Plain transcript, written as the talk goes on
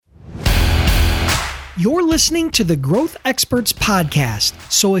You're listening to the Growth Experts Podcast.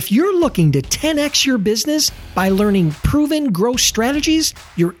 So if you're looking to 10x your business by learning proven growth strategies,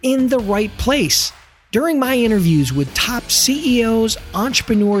 you're in the right place. During my interviews with top CEOs,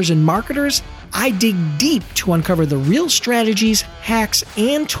 entrepreneurs, and marketers, I dig deep to uncover the real strategies, hacks,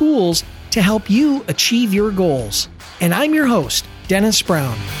 and tools to help you achieve your goals. And I'm your host, Dennis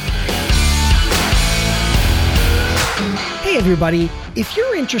Brown. Hey everybody, if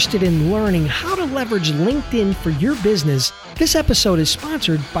you're interested in learning how to leverage LinkedIn for your business, this episode is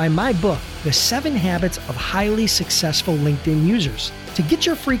sponsored by my book, The 7 Habits of Highly Successful LinkedIn Users. To get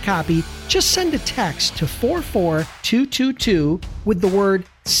your free copy, just send a text to 44222 with the word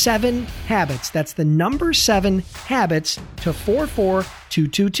 7 habits. That's the number 7 habits to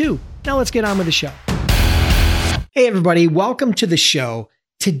 44222. Now let's get on with the show. Hey everybody, welcome to the show.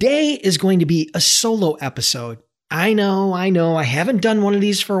 Today is going to be a solo episode. I know, I haven't done one of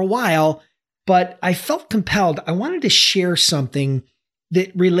these for a while, but I felt compelled. I wanted to share something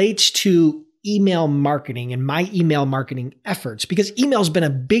that relates to email marketing and my email marketing efforts, because email's been a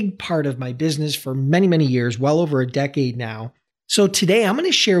big part of my business for many, many years, well over a decade now. So today I'm going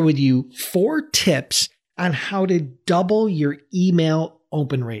to share with you 4 tips on how to double your email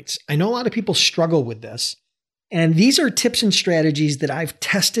open rates. I know a lot of people struggle with this, and these are tips and strategies that I've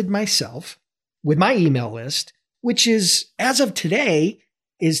tested myself with my email list, which is, as of today,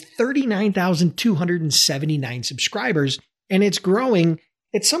 is 39,279 subscribers, and it's growing.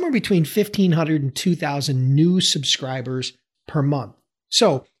 It's somewhere between 1,500 and 2,000 new subscribers per month.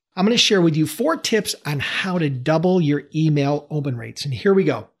 So I'm going to share with you 4 tips on how to double your email open rates. And here we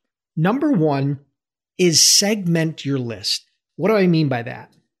go. Number 1 is segment your list. What do I mean by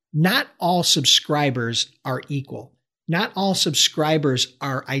that? Not all subscribers are equal. Not all subscribers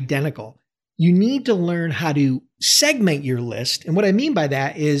are identical. You need to learn how to segment your list. And what I mean by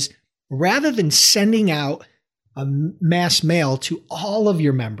that is, rather than sending out a mass mail to all of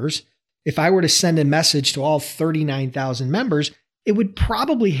your members, if I were to send a message to all 39,000 members, it would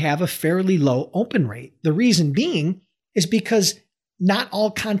probably have a fairly low open rate. The reason being is because not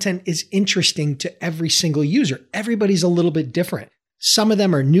all content is interesting to every single user. Everybody's a little bit different. Some of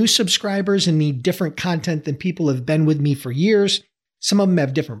them are new subscribers and need different content than people who have been with me for years. Some of them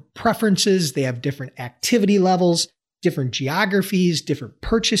have different preferences. They have different activity levels, different geographies, different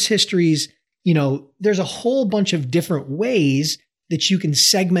purchase histories. You know, there's a whole bunch of different ways that you can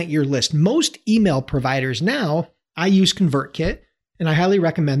segment your list. Most email providers now, I use ConvertKit and I highly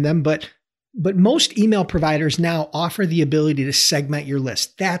recommend them, but most email providers now offer the ability to segment your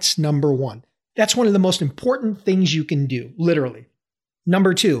list. That's number 1. That's one of the most important things you can do, literally.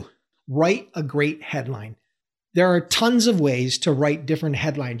 Number 2, write a great headline. There are tons of ways to write different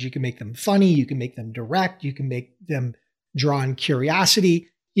headlines. You can make them funny. You can make them direct. You can make them draw on curiosity.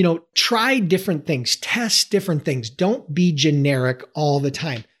 You know, try different things. Test different things. Don't be generic all the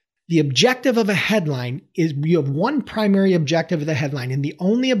time. The objective of a headline is, you have one primary objective of the headline, and the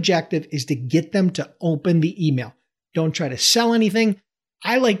only objective is to get them to open the email. Don't try to sell anything.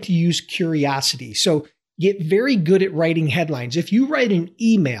 I like to use curiosity. So get very good at writing headlines. If you write an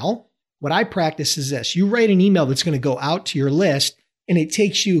email, what I practice is this. You write an email that's going to go out to your list, and it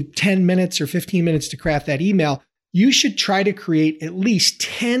takes you 10 minutes or 15 minutes to craft that email. You should try to create at least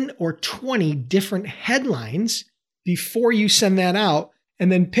 10 or 20 different headlines before you send that out,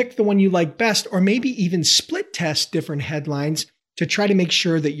 and then pick the one you like best, or maybe even split test different headlines to try to make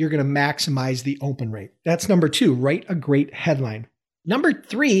sure that you're going to maximize the open rate. That's number 2, write a great headline. Number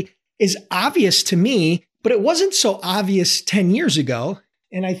 3 is obvious to me, but it wasn't so obvious 10 years ago.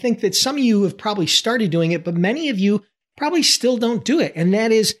 And I think that some of you have probably started doing it, but many of you probably still don't do it. And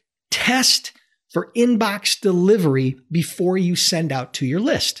that is test for inbox delivery before you send out to your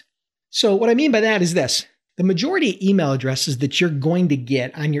list. So what I mean by that is this. The majority of email addresses that you're going to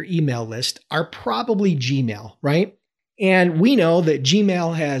get on your email list are probably Gmail, right? And we know that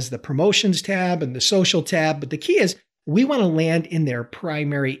Gmail has the promotions tab and the social tab, but the key is we want to land in their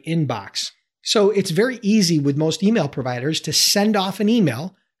primary inbox. So it's very easy with most email providers to send off an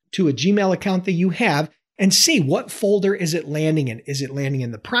email to a Gmail account that you have and see what folder is it landing in. Is it landing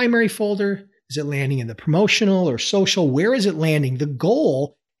in the primary folder? Is it landing in the promotional or social? Where is it landing? The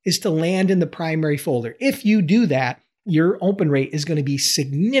goal is to land in the primary folder. If you do that, your open rate is going to be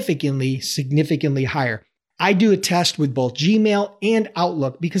significantly higher. I do a test with both Gmail and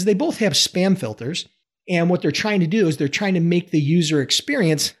Outlook because they both have spam filters. And what they're trying to do is they're trying to make the user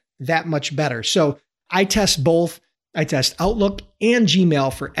experience that much better. So I test both. I test Outlook and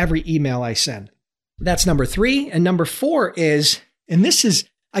Gmail for every email I send. That's number 3. And number 4 is, and this is,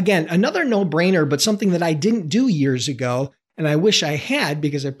 again, another no-brainer, but something that I didn't do years ago, And I wish I had,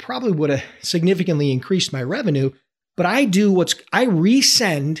 because it probably would have significantly increased my revenue. But I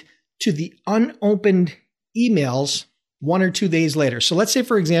resend to the unopened emails 1 or 2 days later. So let's say,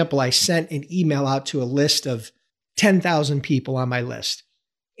 for example, I sent an email out to a list of 10,000 people on my list.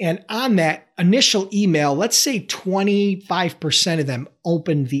 And on that initial email, let's say 25% of them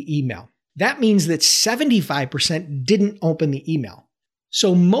opened the email. That means that 75% didn't open the email.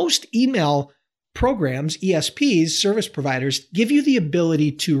 So most email programs, ESPs, service providers, give you the ability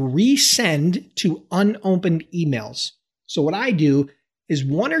to resend to unopened emails. So what I do is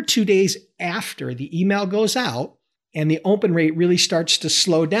 1 or 2 days after the email goes out and the open rate really starts to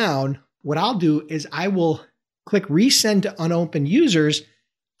slow down, what I'll do is I will click resend to unopened users.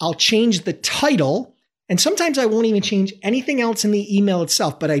 I'll change the title, and sometimes I won't even change anything else in the email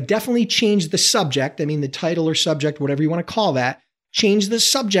itself, but I definitely change the subject. I mean, the title or subject, whatever you want to call that. Change the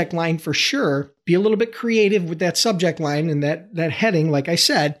subject line for sure. Be a little bit creative with that subject line and that heading, like I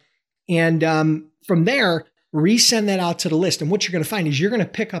said. And from there, resend that out to the list. And what you're going to find is you're going to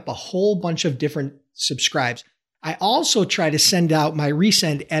pick up a whole bunch of different subscribes. I also try to send out my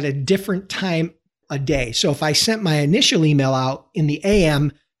resend at a different time a day. So if I sent my initial email out in the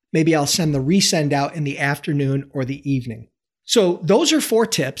AM, maybe I'll send the resend out in the afternoon or the evening. So those are 4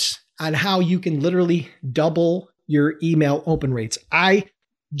 tips on how you can literally double your email open rates. I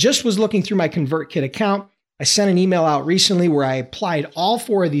just was looking through my ConvertKit account. I sent an email out recently where I applied all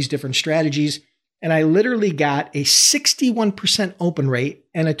 4 of these different strategies, and I literally got a 61% open rate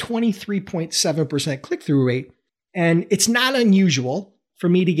and a 23.7% click-through rate. And it's not unusual for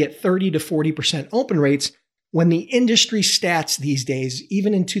me to get 30 to 40% open rates when the industry stats these days,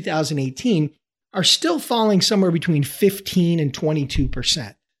 even in 2018, are still falling somewhere between 15 and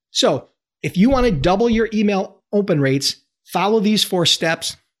 22%. So if you want to double your email open rates, follow these 4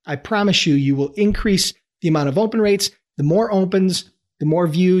 steps. I promise you will increase the amount of open rates. The more opens, the more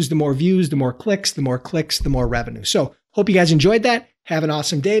views, the more clicks, the more revenue. So hope you guys enjoyed that. Have an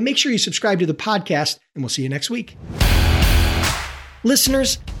awesome day. Make sure you subscribe to the podcast, and we'll see you next week.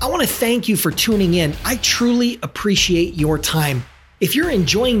 Listeners, I want to thank you for tuning in. I truly appreciate your time. If you're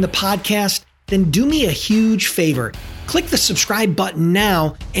enjoying the podcast, then do me a huge favor. Click the subscribe button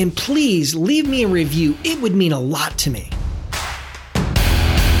now, and please leave me a review. It would mean a lot to me.